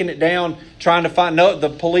he's sticking it down, trying to find. No, the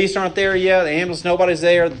police aren't there yet. The ambulance, nobody's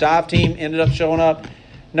there. The dive team ended up showing up.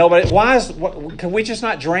 Nobody. Can we just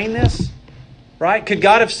not drain this? Right? Could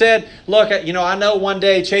God have said, look, I know one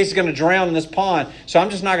day Chase is going to drown in this pond, so I'm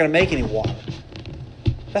just not going to make any water.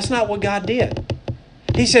 That's not what God did.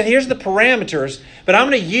 He said, here's the parameters, but I'm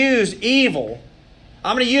going to use evil.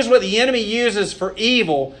 I'm going to use what the enemy uses for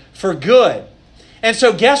evil for good. And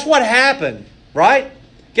so guess what happened, right?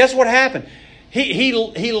 Guess what happened? He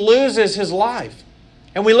loses his life.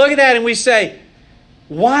 And we look at that and we say,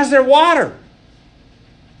 why is there water?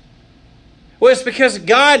 Well, it's because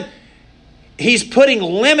God, He's putting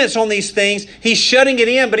limits on these things. He's shutting it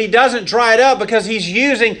in, but He doesn't dry it up because He's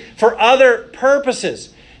using for other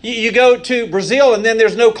purposes. You go to Brazil and then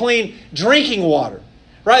there's no clean drinking water.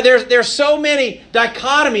 Right? There's so many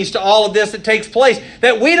dichotomies to all of this that takes place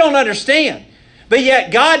that we don't understand. But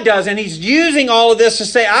yet God does, and He's using all of this to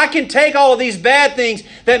say, I can take all of these bad things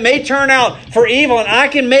that may turn out for evil and I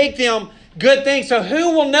can make them good things. So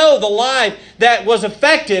who will know the life that was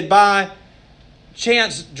affected by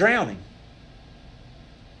chance drowning?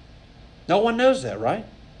 No one knows that, right?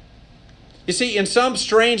 You see, in some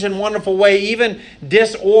strange and wonderful way, even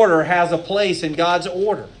disorder has a place in God's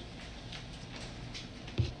order.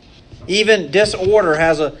 Even disorder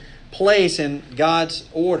has a place in God's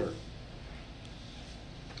order.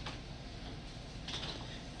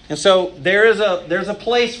 And so there's a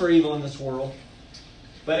place for evil in this world,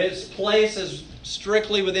 but its place is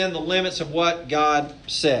strictly within the limits of what God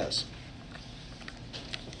says.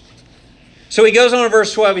 So he goes on in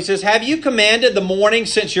verse 12. He says, have you commanded the morning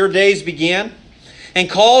since your days began, and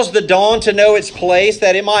caused the dawn to know its place,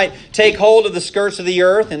 that it might take hold of the skirts of the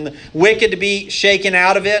earth, and the wicked to be shaken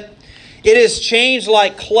out of it? It is changed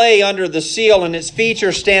like clay under the seal, and its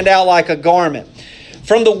features stand out like a garment.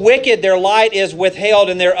 From the wicked their light is withheld,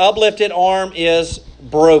 and their uplifted arm is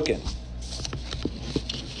broken.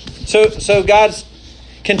 So God's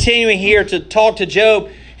continuing here to talk to Job.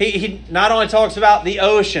 He not only talks about the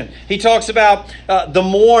ocean, he talks about the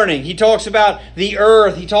morning, he talks about the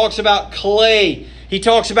earth, he talks about clay, he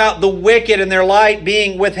talks about the wicked and their light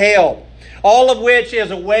being withheld. All of which is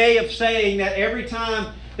a way of saying that every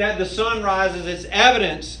time that the sun rises, it's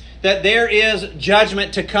evidence that there is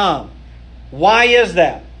judgment to come. Why is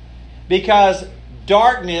that? Because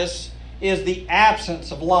darkness is the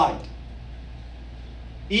absence of light.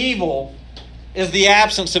 Evil is the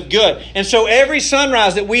absence of good. And so every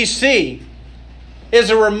sunrise that we see is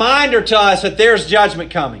a reminder to us that there's judgment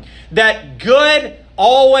coming. That good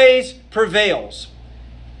always prevails.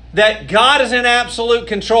 That God is in absolute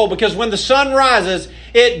control, because when the sun rises,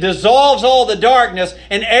 it dissolves all the darkness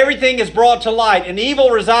and everything is brought to light. And evil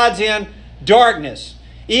resides in darkness.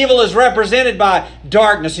 Evil is represented by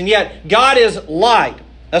darkness, and yet God is light.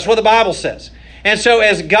 That's what the Bible says. And so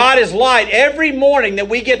as God is light, every morning that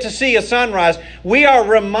we get to see a sunrise, we are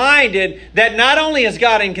reminded that not only is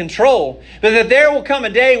God in control, but that there will come a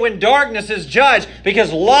day when darkness is judged,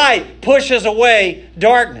 because light pushes away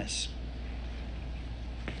darkness.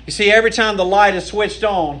 You see, every time the light is switched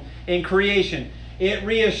on in creation, it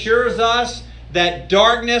reassures us that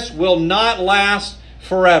darkness will not last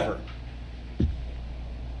forever.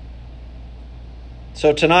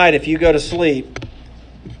 So tonight, if you go to sleep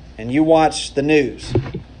and you watch the news,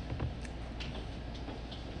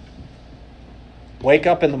 wake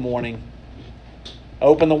up in the morning,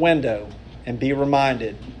 open the window, and be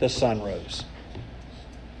reminded the sun rose.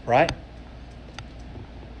 Right?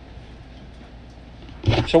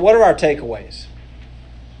 So what are our takeaways?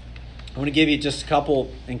 I want to give you just a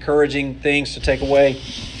couple encouraging things to take away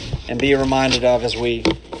and be reminded of as we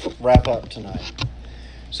wrap up tonight.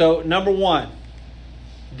 So number one,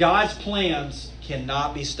 God's plans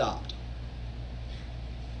cannot be stopped.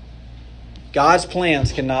 God's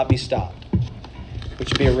plans cannot be stopped. Which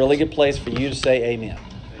would be a really good place for you to say amen.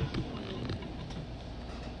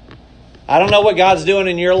 I don't know what God's doing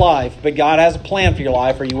in your life, but God has a plan for your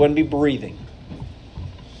life, or you wouldn't be breathing.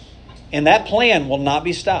 And that plan will not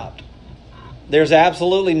be stopped. There's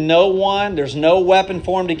absolutely no one, there's no weapon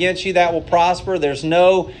formed against you that will prosper. There's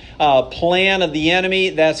no plan of the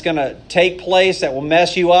enemy that's going to take place that will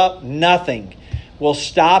mess you up. Nothing will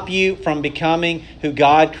stop you from becoming who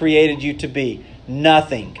God created you to be.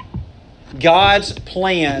 Nothing. God's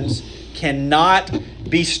plans cannot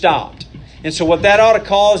be stopped. And so what that ought to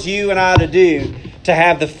cause you and I to do, to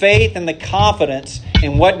have the faith and the confidence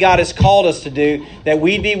in what God has called us to do, that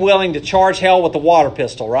we'd be willing to charge hell with the water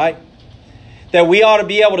pistol, right? That we ought to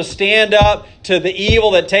be able to stand up to the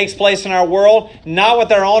evil that takes place in our world, not with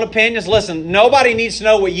our own opinions. Listen, nobody needs to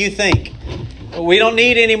know what you think. We don't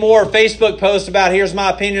need any more Facebook posts about, here's my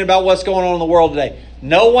opinion about what's going on in the world today.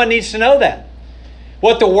 No one needs to know that.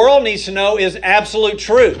 What the world needs to know is absolute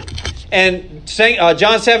truth. And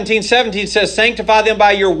John 17:17 says, sanctify them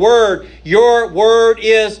by your word. Your word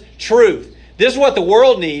is truth. This is what the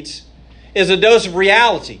world needs, is a dose of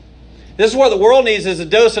reality. This is what the world needs, is a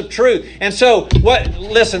dose of truth. And so,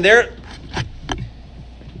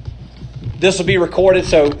 this will be recorded,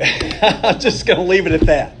 so I'm just going to leave it at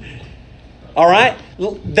that. All right?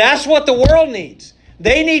 That's what the world needs.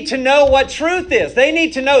 They need to know what truth is. They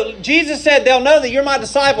need to know. Jesus said they'll know that you're my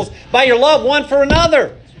disciples by your love one for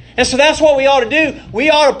another. And so that's what we ought to do. We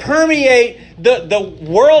ought to permeate the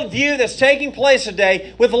worldview that's taking place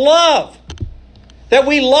today with love. That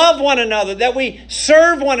we love one another. That we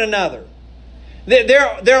serve one another.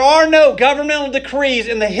 There are no governmental decrees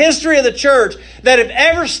in the history of the church that have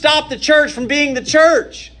ever stopped the church from being the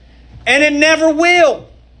church. And it never will.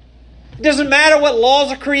 It doesn't matter what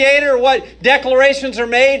laws are created or what declarations are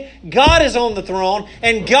made. God is on the throne.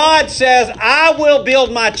 And God says, I will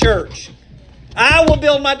build my church. I will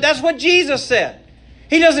build my... That's what Jesus said.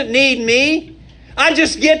 He doesn't need me. I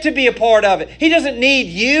just get to be a part of it. He doesn't need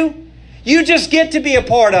you. You just get to be a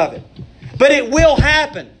part of it. But it will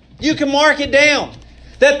happen. You can mark it down.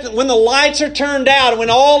 That when the lights are turned out,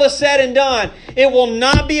 when all is said and done, it will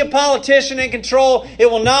not be a politician in control.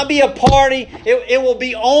 It will not be a party. It will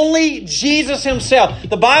be only Jesus Himself.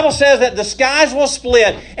 The Bible says that the skies will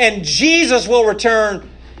split and Jesus will return.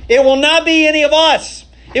 It will not be any of us.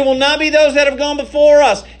 It will not be those that have gone before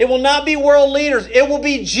us. It will not be world leaders. It will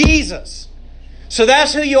be Jesus. So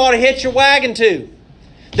that's who you ought to hitch your wagon to.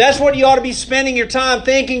 That's what you ought to be spending your time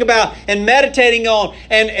thinking about and meditating on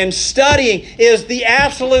and studying, is the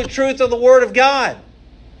absolute truth of the Word of God.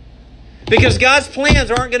 Because God's plans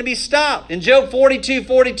aren't going to be stopped. In Job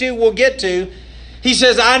 42:42 we'll get to, he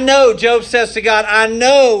says, I know, Job says to God, I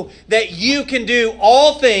know that you can do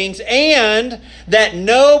all things and that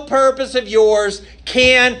no purpose of yours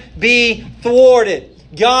can be thwarted.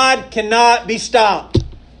 God cannot be stopped.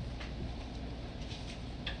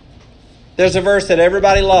 There's a verse that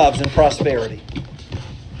everybody loves in prosperity.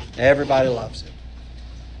 Everybody loves it.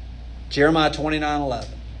 Jeremiah 29:11.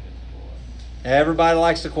 Everybody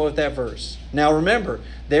likes to quote that verse. Now remember,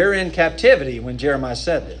 they're in captivity when Jeremiah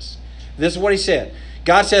said this. This is what he said.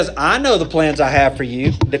 God says, I know the plans I have for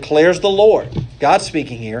you, declares the Lord. God's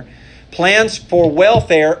speaking here. Plans for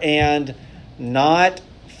welfare and not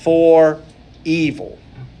for evil.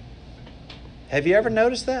 Have you ever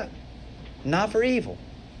noticed that? Not for evil.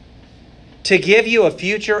 To give you a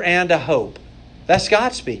future and a hope. That's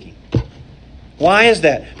God speaking. Why is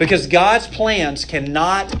that? Because God's plans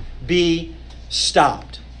cannot be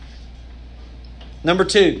stopped. Number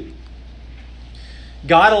 2,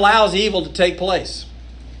 God allows evil to take place.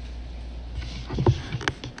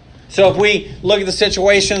 So if we look at the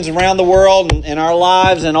situations around the world and in our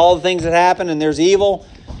lives and all the things that happen, and there's evil,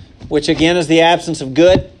 which again is the absence of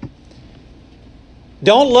good,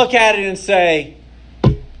 don't look at it and say,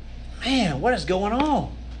 man, what is going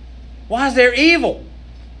on? Why is there evil?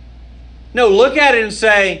 No, look at it and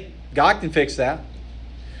say, God can fix that.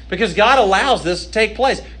 Because God allows this to take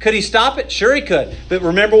place. Could He stop it? Sure He could. But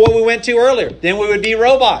remember what we went to earlier. Then we would be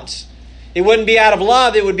robots. It wouldn't be out of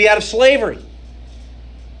love. It would be out of slavery.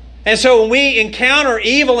 And so when we encounter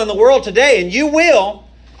evil in the world today, and you will,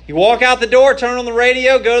 you walk out the door, turn on the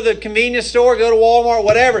radio, go to the convenience store, go to Walmart,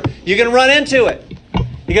 whatever, you're going to run into it.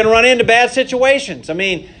 You're going to run into bad situations. I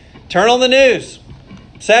mean, turn on the news.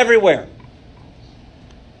 It's everywhere.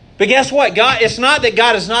 But guess what? It's not that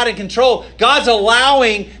God is not in control. God's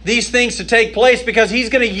allowing these things to take place because He's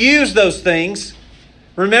going to use those things,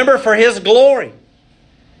 remember, for His glory.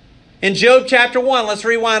 In Job chapter 1, let's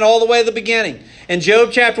rewind all the way to the beginning. In Job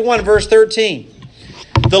chapter 1, verse 13.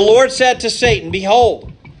 The Lord said to Satan,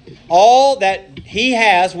 behold, all that he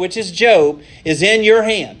has, which is Job, is in your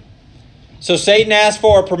hand. So Satan asked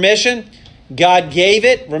for a permission. God gave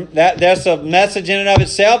it. That's a message in and of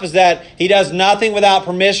itself, is that he does nothing without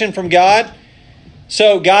permission from God.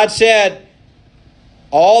 So God said,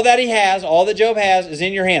 All that he has, all that Job has, is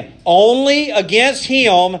in your hand. Only against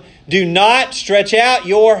him do not stretch out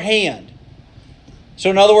your hand. So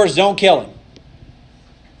in other words, don't kill him.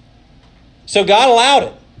 So God allowed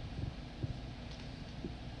it.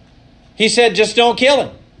 He said, just don't kill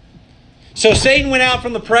him. So Satan went out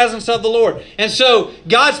from the presence of the Lord. And so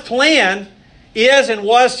God's plan is and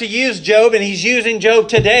was to use Job, and he's using Job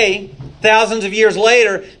today, thousands of years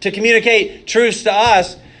later, to communicate truths to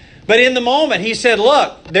us. But in the moment, he said,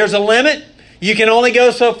 look, there's a limit. You can only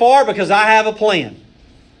go so far because I have a plan.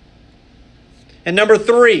 And number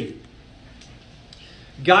 3,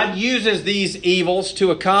 God uses these evils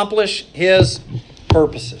to accomplish His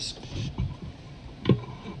purposes.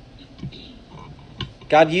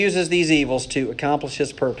 God uses these evils to accomplish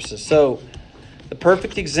His purposes. So, the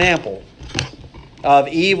perfect example of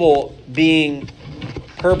evil being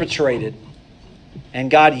perpetrated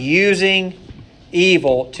and God using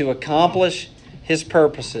evil to accomplish His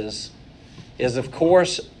purposes is, of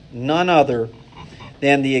course, none other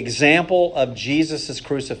than the example of Jesus'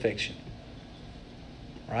 crucifixion.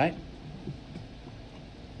 Right?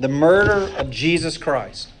 The murder of Jesus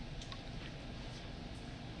Christ.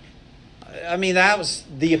 I mean, that was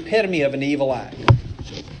the epitome of an evil act.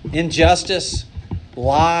 Injustice,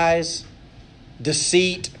 lies,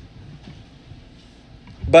 deceit.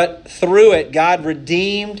 But through it, God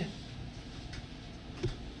redeemed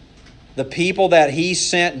the people that He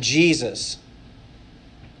sent Jesus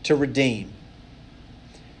to redeem.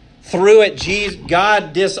 Through it,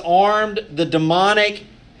 God disarmed the demonic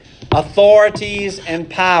authorities and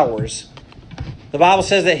powers. The Bible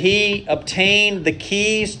says that He obtained the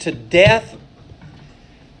keys to death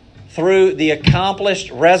through the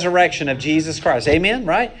accomplished resurrection of Jesus Christ. Amen?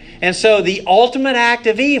 Right? And so the ultimate act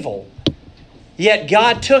of evil, yet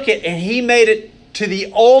God took it and He made it to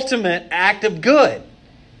the ultimate act of good.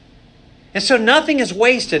 And so nothing is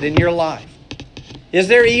wasted in your life. Is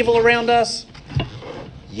there evil around us?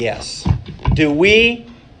 Yes. Do we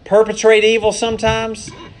perpetrate evil sometimes?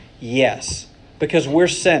 Yes. Because we're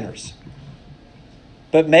sinners.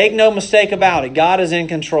 But make no mistake about it, God is in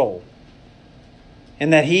control.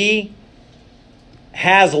 And that He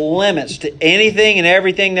has limits to anything and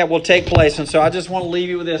everything that will take place. And so I just want to leave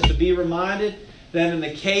you with this, to be reminded that in the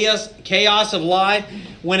chaos of life,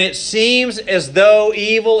 when it seems as though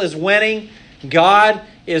evil is winning, God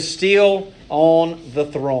is still on the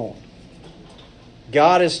throne.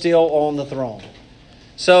 God is still on the throne.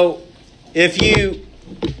 So if you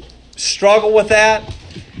struggle with that,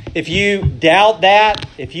 if you doubt that,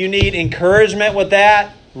 if you need encouragement with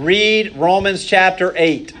that, read Romans chapter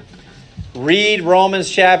 8. Read Romans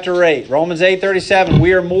chapter 8. Romans 8:37.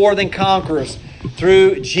 We are more than conquerors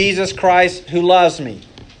through Jesus Christ who loves me.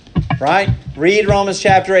 Right? Read Romans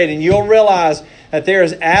chapter 8 and you'll realize that there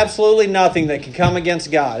is absolutely nothing that can come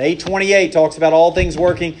against God. 8:28 talks about all things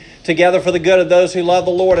working together for the good of those who love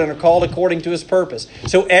the Lord and are called according to His purpose.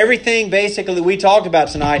 So everything basically that we talked about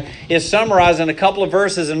tonight is summarized in a couple of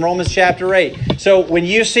verses in Romans chapter 8. So when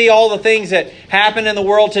you see all the things that happen in the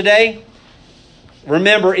world today,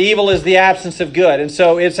 remember, evil is the absence of good. And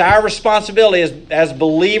so it's our responsibility as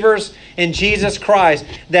believers in Jesus Christ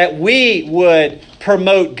that we would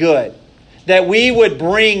promote good. That we would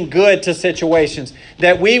bring good to situations.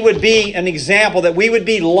 That we would be an example. That we would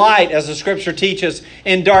be light, as the Scripture teaches,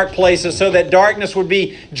 in dark places, so that darkness would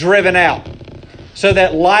be driven out. So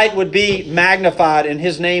that light would be magnified, and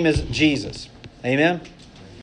His name is Jesus. Amen?